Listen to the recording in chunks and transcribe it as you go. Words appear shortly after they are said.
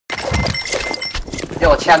给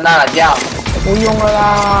我枪那了叫。不用了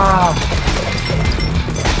啦。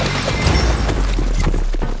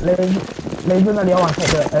雷真的你要往前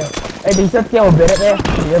的，等一下叫我别的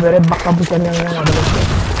你别的bakal bukan yang ada lagi.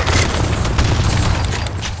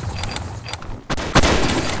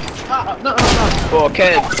 Oh,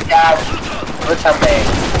 Ken. Ya, lu capek.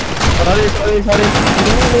 Sorry. Ini kan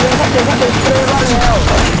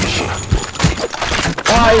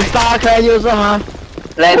哇，Instar 开就是哈，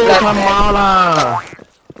不他妈了！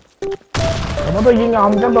我们都赢了，我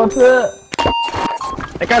们这么多次。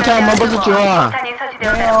哎，刚才我们不是9啊？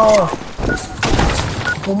没有。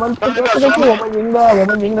我们这个是我们赢的，我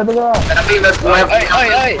们赢的这个。那边的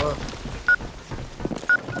哎，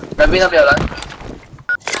那边没有人。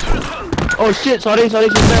哦 shit，sorry， sorry。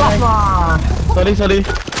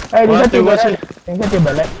哎，你在丢过去，等一下丢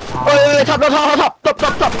本嘞。哎，差，慢。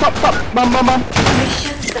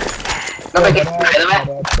那边给进来了咩？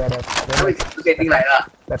那边给进来了。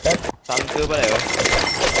三哥不嚟喎。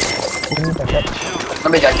那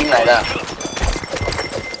边就进来了。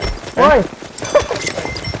喂。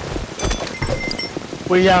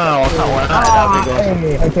不一样啊！我看我看那个。哎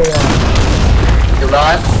 ，OK 啊。有人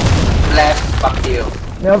 ，left fuck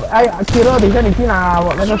you。Kira 等一下你去拿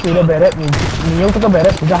我那个谁的 beret， 你用这个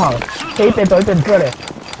beret 比较好，可以点走一点这嘞。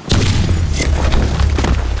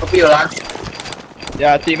隔壁有人。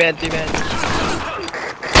呀，地面。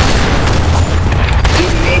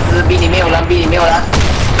B 里面有人。B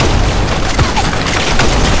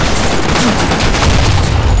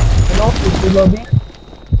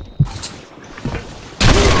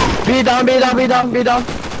down。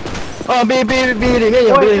哦 B 里面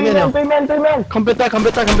有。对面。computer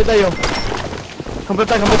有。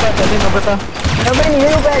computer 肯定 computer。右边你右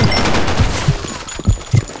边。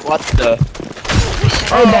What the？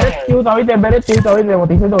 哎 ，beret 丢走一点，我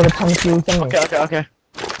等一下我的枪丢上来。OK。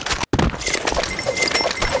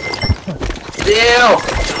丢。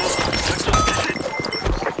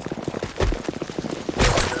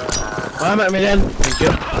没人 ，thank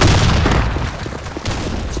you。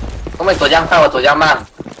我们左江快，我左江慢。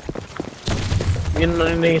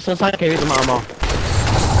你身上可以什么吗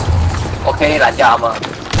 ？OK， 蓝家吗？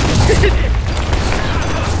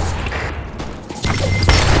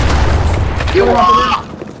有啊！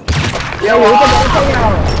有一个人退了，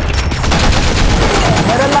没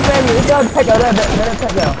人那边有一个退了，没人退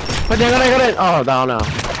了。快点，哦，down了。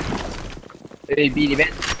A B 里面，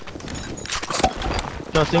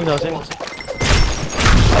小心。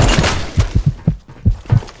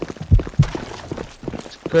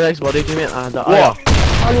X 我的对面啊，哎呀，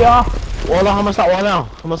哪里啊？完了，他们杀完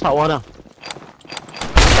了。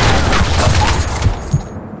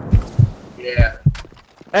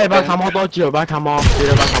哎，把卡猫多久？觉得把卡猫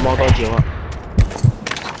多久啊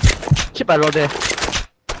？700多的。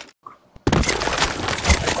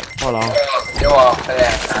好了。给我，快点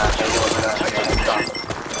啊！给我这个。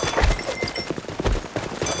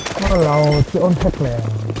เราที่ on tech แล้ว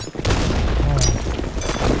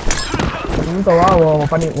ผมแต่ว่า我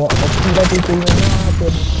把你我踢在对面那边。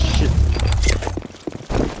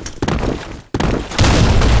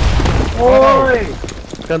喂。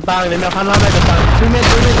跟当你没有看到那个当对面这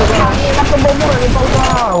个。那个默默的你包括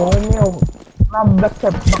我没有那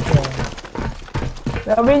Blackshot 那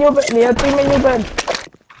边右边，你的对面右边。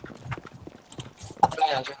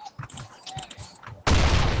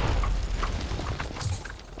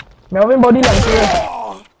Melvin body 2只。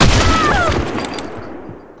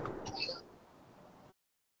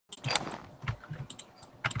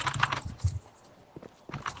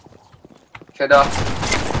觉得。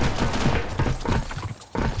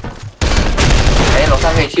哎，楼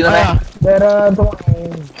上可以去了没？别人中。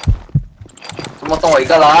怎么动我一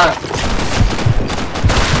个人？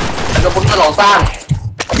那个不是楼上。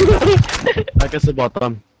那个是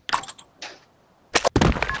bottom。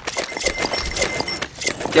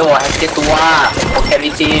结果还接多啊！我 carry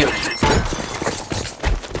team。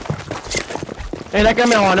哎，那个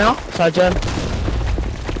没完了，沙珍。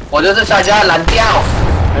我就是沙珍蓝调。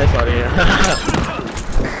哎 ，sorry。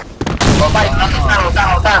我在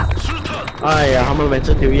楼上。哎呀，他们每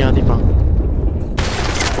次丢一样的地方。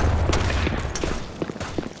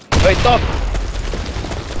喂 ，stop！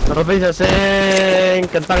 老飞小心，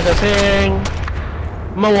跟当小心。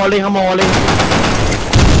他们 warning。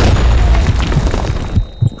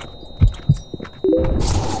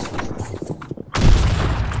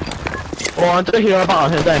我玩这个 hero 吧，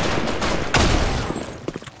现在。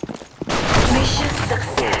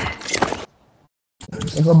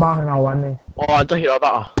这个吧很好玩的。我玩这 hero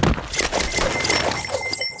吧。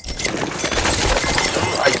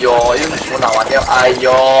哎呦，又是我哪玩掉？哎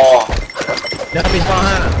呦！你那边上哈。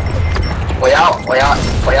我要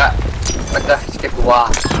那个这个哇，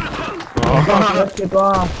这个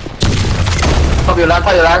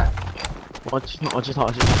套有人，我去套。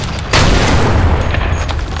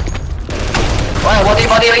喂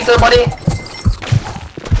，body 一只 body，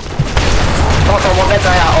我在这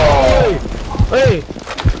呀哦，哎，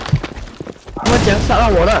他们竟然杀到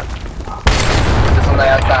我了！就是那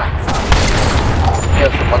样打，没有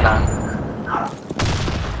什么难。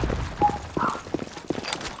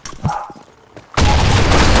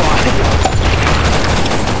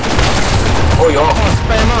哦哟，飞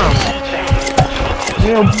嘛！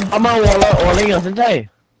没有他们我领有现在。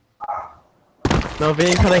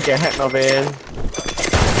Novin 可能给 hack Novin。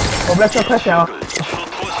我 Blackshot 太小。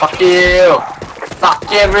Fuck you, fuck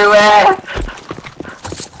everywhere.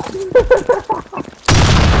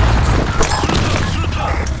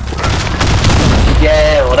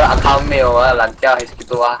 耶，我的 account 没有啊，蓝掉还是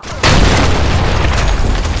多啊。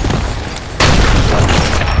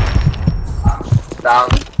down。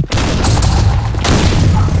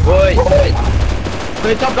喂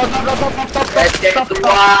，top，多。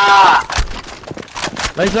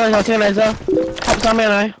雷射，小心雷射 ，top 上面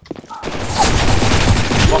来。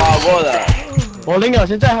哇，我的，我领了，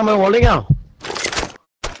现在他们我领了，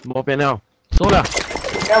没变了，输了。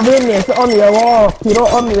Melvin 也是 on 你的哦 ，Hero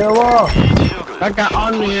on 你的哦。刚刚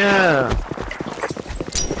on 你。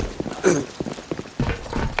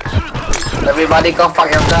Everybody go fuck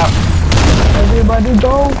yourself. Everybody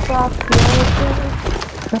go fuck yourself.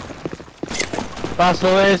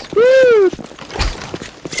 Paso es.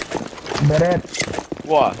 Beret.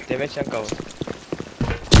 哇，这边想搞，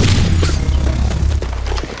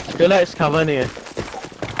 Relax cover 你。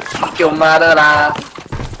Fuck your mother 啦。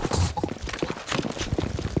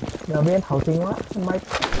Melvin 好听吗？麦。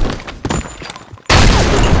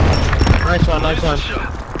Nice one.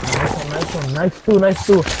 Nice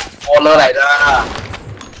two. 我勒来的。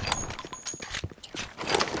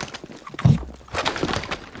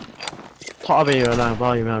top 那边有人了，不知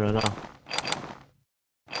道有没有人了。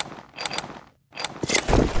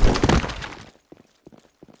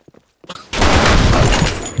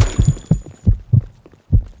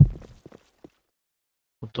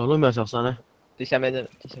我走路没有小声呢。最下面的，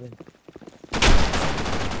最下面的。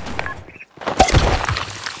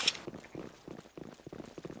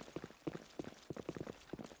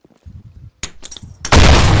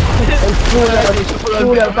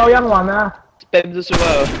输了照样玩啊。这边就是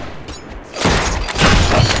了。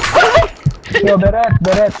有 Beret.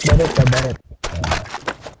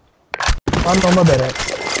 One normal Beret.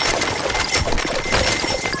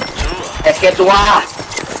 SK 多啊。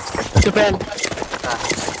这边。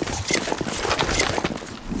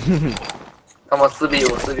他们4比5，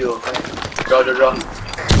快，走。有人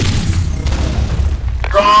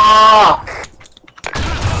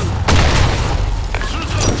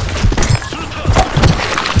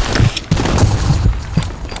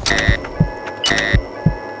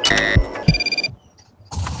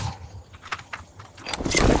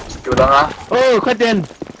啊！哦，快点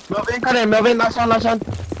 ，Melvin， 拉上。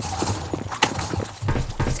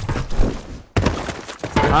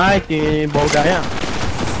哎，你冇計啊！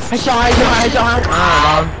還上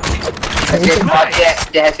啊！SK 多，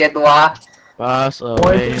這 SK 多啊！巴士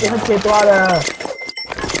我已经切断了。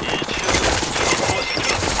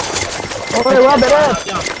我要 Beret。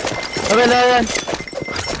那邊，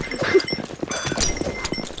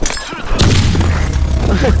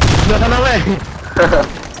沒有看到未？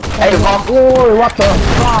哎，我what the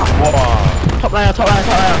fuck！ 哇，top 來啊！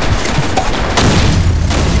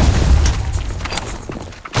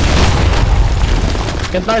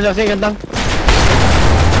跟單小心跟單。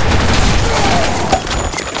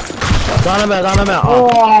打了沒有？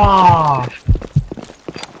哇！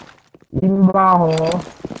硬爆哦！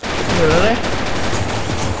有人嘞？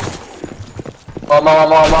我。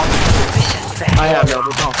哎呀，秒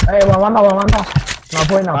不到。哎，玩他，拿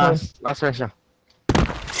分。拉出下。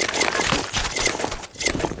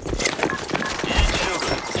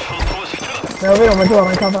没有被我们去往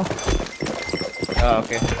那看吧。啊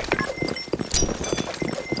 ，OK。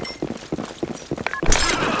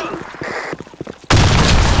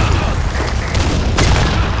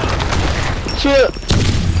去。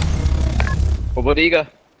我播第一个。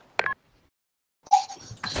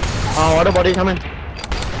啊，我的 body 他们。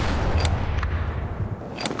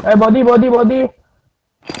哎 ，body。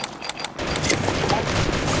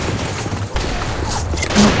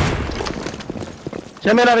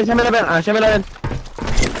前面那边啊，前面那边。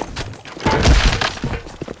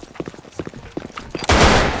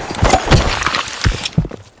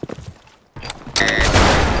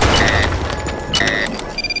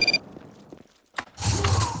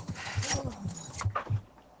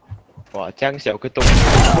哇，这样小个洞。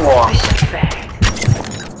哇，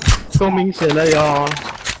够明显了哟，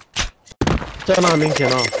这那明显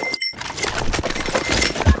了。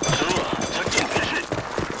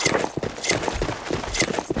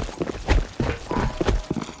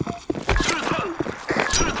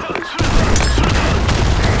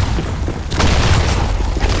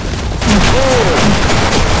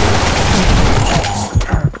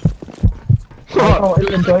哦，一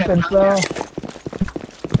人得粉丝。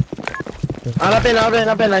啊，那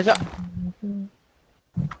边来一下。